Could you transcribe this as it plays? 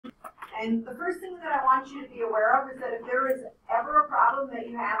And the first thing that I want you to be aware of is that if there is ever a problem that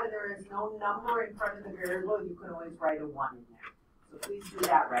you have and there is no number in front of the variable, you can always write a 1 in there. So please do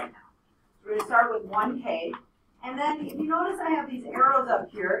that right now. So we're going to start with 1k. And then if you notice I have these arrows up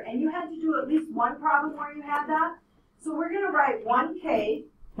here, and you had to do at least one problem where you had that. So we're going to write 1k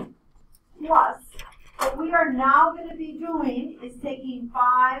plus, what we are now going to be doing is taking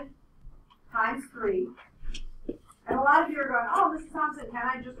 5 times 3. And a lot of you are going, oh, Mrs. Thompson, can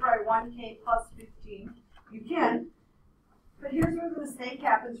I just write 1k plus 15? You can. But here's where the mistake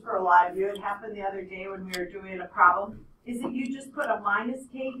happens for a lot of you. It happened the other day when we were doing a problem, is that you just put a minus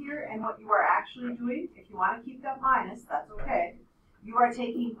k here, and what you are actually doing, if you want to keep that minus, that's okay. You are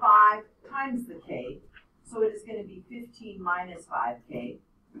taking 5 times the k, so it is going to be 15 minus 5k.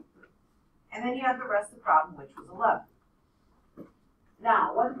 And then you have the rest of the problem, which was 11.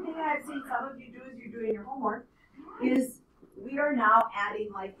 Now, one thing I've seen some of you do as you're doing your homework is we are now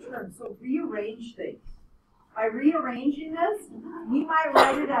adding like terms. So rearrange things. By rearranging this, we might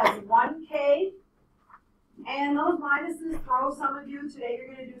write it as 1k, and those minuses throw some of you. Today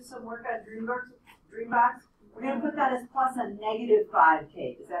you're going to do some work on Dreambox. We're going to put that as plus a negative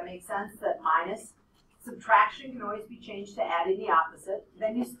 5k. Does that make sense? That minus subtraction can always be changed to adding the opposite.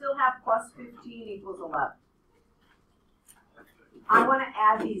 Then you still have plus 15 equals 11. I want to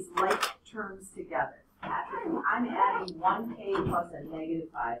add these like terms together. Patrick, I'm adding 1k plus a negative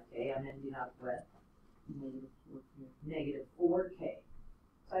 5k. I'm ending up with negative 4k.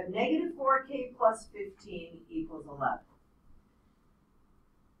 So I have negative 4k plus 15 equals 11.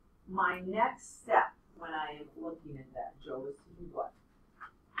 My next step when I am looking at that, Joe, is to do what?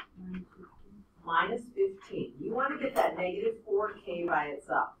 Minus 15. You want to get that negative 4k by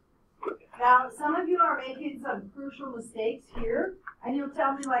itself. Now, some of you are making some crucial mistakes here, and you'll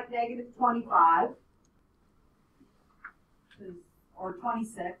tell me like negative 25. Or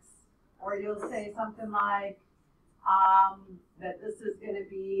 26, or you'll say something like that this is going to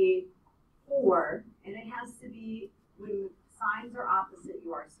be 4, and it has to be, when signs are opposite,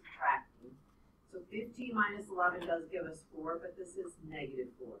 you are subtracting. So 15 minus 11 does give us 4, but this is negative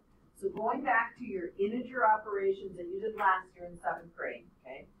 4. So going back to your integer operations that you did last year in 7th grade,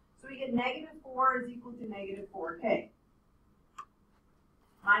 okay? So we get negative 4 is equal to negative 4k.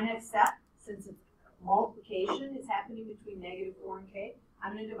 My next step, since it's multiplication is happening between negative 4 and k,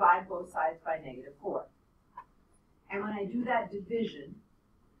 I'm going to divide both sides by negative 4. And when I do that division,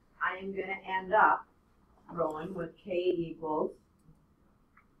 I am going to end up going with k equals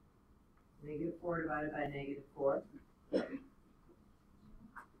negative 4 divided by negative 4.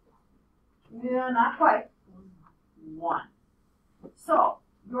 No, not quite. 1. So,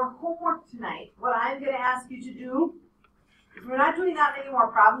 your homework tonight, what I'm going to ask you to do, we're not doing that many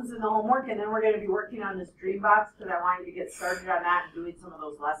more problems in the homework, and then we're going to be working on this Dreambox because I want you to get started on that and doing some of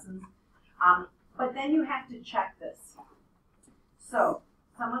those lessons. But then you have to check this. So,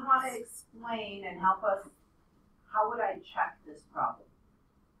 someone want to explain and help us, how would I check this problem?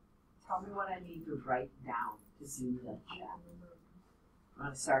 Tell me what I need to write down to do the check.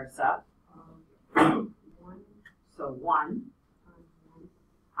 Want to start us up? So 1.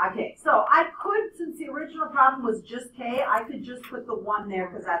 Okay, so I could, since the original problem was just k, I could just put the 1 there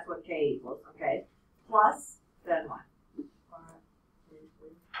because that's what k equals, okay? Plus, then 1.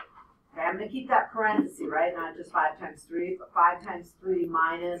 Okay, I'm going to keep that parenthesis, right? Not just 5 times 3, but 5 times 3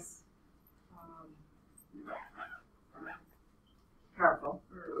 minus, careful,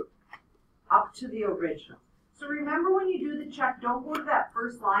 up to the original. So remember when you do the check, don't go to that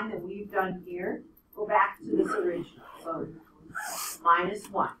first line that we've done here. Go back to this original. So minus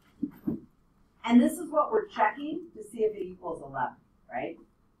 1. And this is what we're checking to see if it equals 11, right?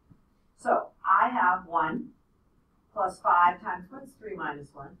 So I have 1 plus 5 times, what's 3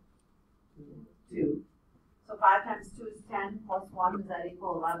 minus 1? 2. So 5 times 2 is 10 plus 1, does that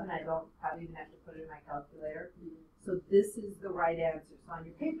equal 11? I don't probably even have to put it in my calculator. So this is the right answer. So on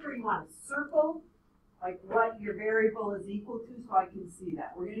your paper, you want to circle like what your variable is equal to so I can see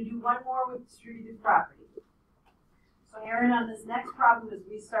that. We're going to do one more with distributive property. So Erin, on this next problem, as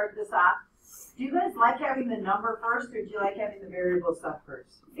we start this off, do you guys like having the number first, or do you like having the variable stuff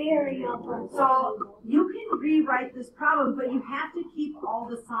first? Variable. So you can rewrite this problem, but you have to keep all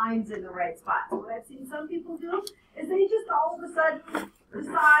the signs in the right spot. So what I've seen some people do is they just all of a sudden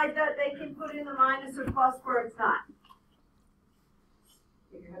decide that they can put in a minus or plus where it's not.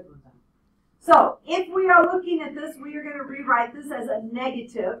 Get your headphones on. So if we are looking at this, we are going to rewrite this as a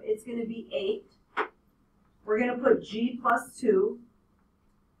negative. It's going to be 8. We're going to put g plus 2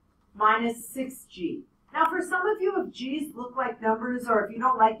 minus 6g. Now for some of you, if g's look like numbers, or if you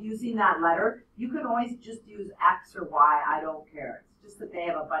don't like using that letter, you can always just use x or y. I don't care. It's just that they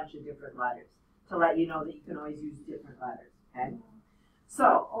have a bunch of different letters to let you know that you can always use different letters, okay?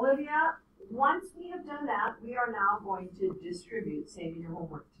 So, Olivia, once we have done that, we are now going to distribute, same in your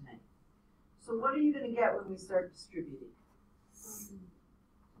homework tonight. So what are you going to get when we start distributing?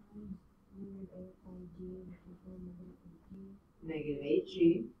 Negative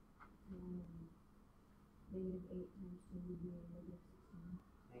 8g.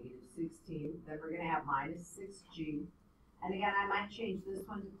 Negative 16. Then we're going to have minus 6g. And again, I might change this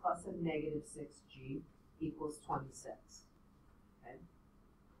one to plus of negative 6g equals 26. Okay?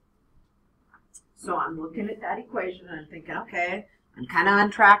 So I'm looking at that equation and I'm thinking, okay, I'm kind of on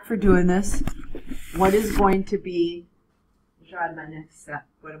track for doing this. What is going to be, my next step?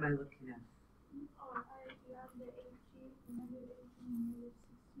 What am I looking at?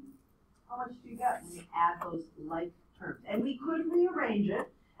 How much do you get when you add those like terms? And we could rearrange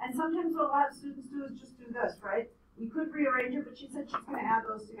it. And sometimes what a lot of students do is just do this, right? We could rearrange it, but she said she's going to add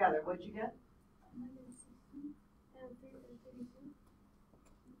those together. What'd you get?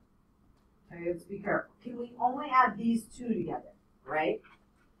 Okay, let's be careful. Can we only add these two together, right?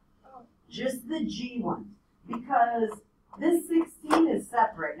 Just the G ones. Because this 16 is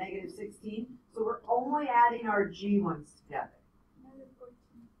separate, negative 16. So we're only adding our G ones together.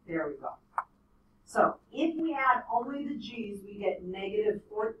 There we go. So if we add only the G's, we get negative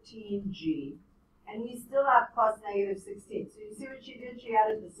 14G. And we still have plus negative 16. So you see what she did? She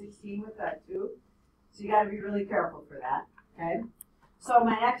added the 16 with that too. So you got to be really careful for that. Okay. So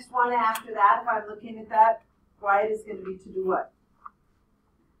my next one after that, if I'm looking at that, Wyatt is going to be to do what?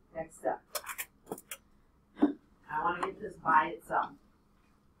 Next step. I want to get this by itself.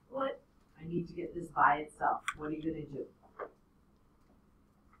 What? I need to get this by itself. What are you going to do?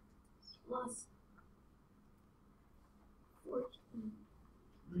 Plus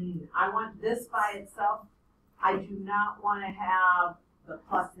 14. I want this by itself. I do not want to have the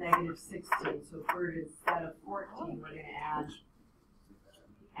plus negative 16. So if we're instead of 14, we're going to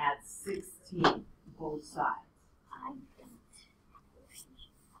add 16 both sides. I don't.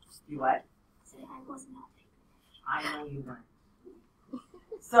 You what? I was not. I know you weren't.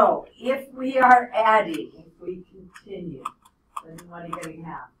 So if we are adding, if we continue, then what are you going to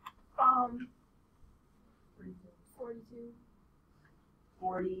have? 42.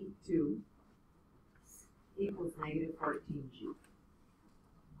 42 equals negative 14g.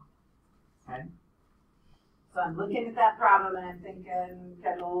 Okay? So I'm looking at that problem and I'm thinking,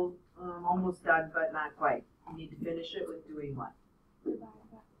 Kendall, almost done, but not quite. You need to finish it with doing what?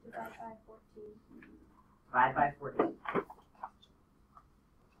 Divide by 14. Divide by 14.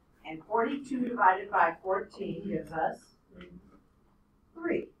 And 42 divided by 14 gives us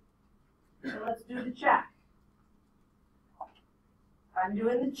 3. So let's do the check. If I'm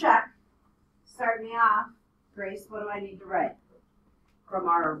doing the check, start me off, Grace, what do I need to write? From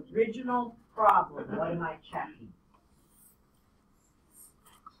our original problem, what am I checking?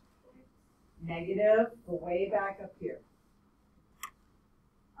 Negative, go way back up here.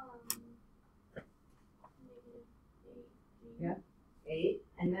 Negative 8. Yeah, 8.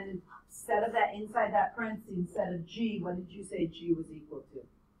 And then instead of that, inside that parenthesis, instead of G, what did you say G was equal to?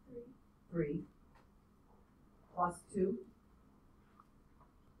 3. Plus 2.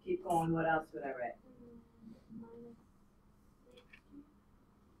 Keep going, what else would I write? Minus 6.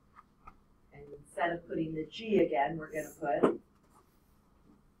 And instead of putting the G again, we're going to put,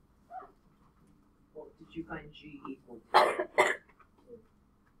 what did you find G equal to?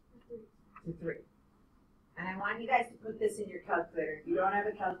 3. And I want you guys to put this in your calculator. If you don't have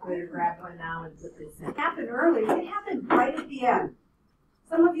a calculator, grab one now and put this in. It happened early. It happened right at the end.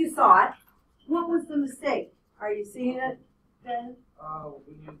 Some of you saw it. What was the mistake? Are you seeing it, Ben?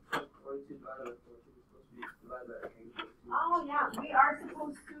 When you put 42 divided by 14, it's supposed to be divided by 8. Oh, yeah. We are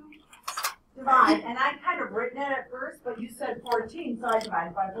supposed to divide. And I kind of written it at first, but you said 14, so I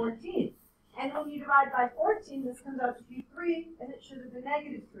divided by 14. And when you divide by 14, this comes out to be 3, and it should have been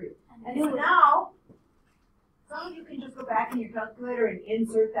negative 3. And so now, some of you can just go back in your calculator and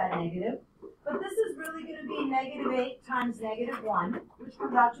insert that negative. But this is really going to be negative 8 times negative 1, which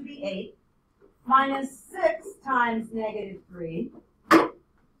comes out to be 8, minus 6 times negative 3.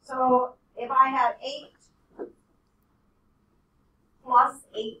 So if I have 8 plus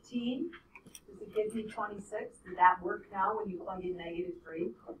 18, does it give me 26? Did that work now when you plug in negative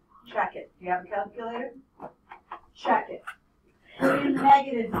 3? Check it. Do you have a calculator? Check it. Put in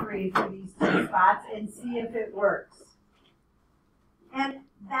negative 3 for these two spots and see if it works. And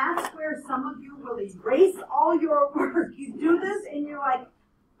that's where some of you will erase all your work. You do this and you're like,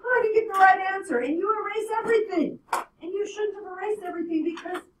 oh, I didn't get the right answer. And you erase everything. And you shouldn't have erased everything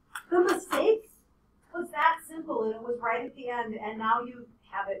because the mistakes was that simple and it was right at the end and now you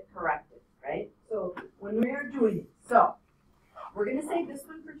have it corrected, right? So when we are doing it, so we're gonna save this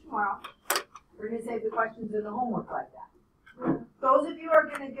one for tomorrow. We're gonna save the questions in the homework like that. Those of you who are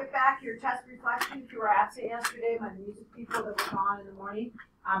gonna get back your test reflection, if you were absent yesterday, my music people that were gone in the morning,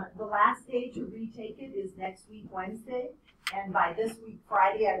 the last day to retake it is next week, Wednesday. And by this week,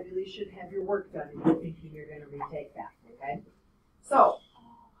 Friday, I really should have your work done if you're thinking you're gonna retake that, okay? So,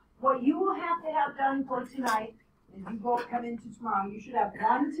 what you will have to have done for tonight, as you both come into tomorrow, you should have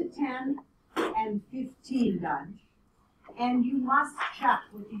 1 to 10 and 15 done. And you must check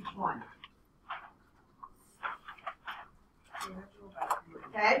with each one.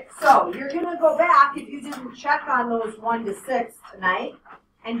 Okay, so you're gonna go back if you didn't check on those 1 to 6 tonight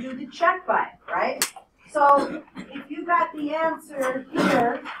and do the check by it, right? So if you got the answer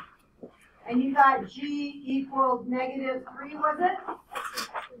here and you got G equaled -3, was it?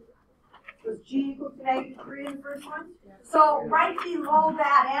 Was G equal to -3 in the first one? So right below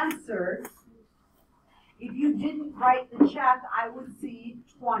that answer, if you didn't write the check, I would see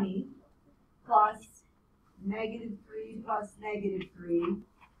 20 plus -3 plus -3.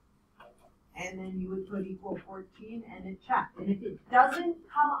 And then you would put equal 14 and it checked. And if it doesn't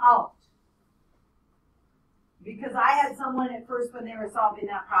come out, because I had someone at first when they were solving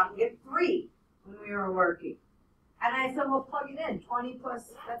that problem get 3 when we were working. And I said, well, plug it in. 20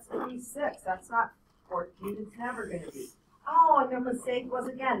 plus, that's 26. That's not 14. It's never going to be. Oh, and their mistake was,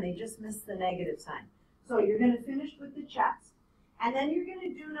 again, they just missed the negative sign. So you're going to finish with the checks. And then you're going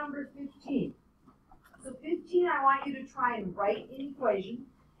to do number 15. So 15, I want you to try and write an equation.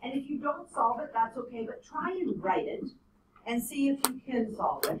 And if you don't solve it, that's okay. But try and write it and see if you can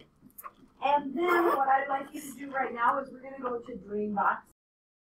solve it. And then what I'd like you to do right now is we're going to go to Dreambox.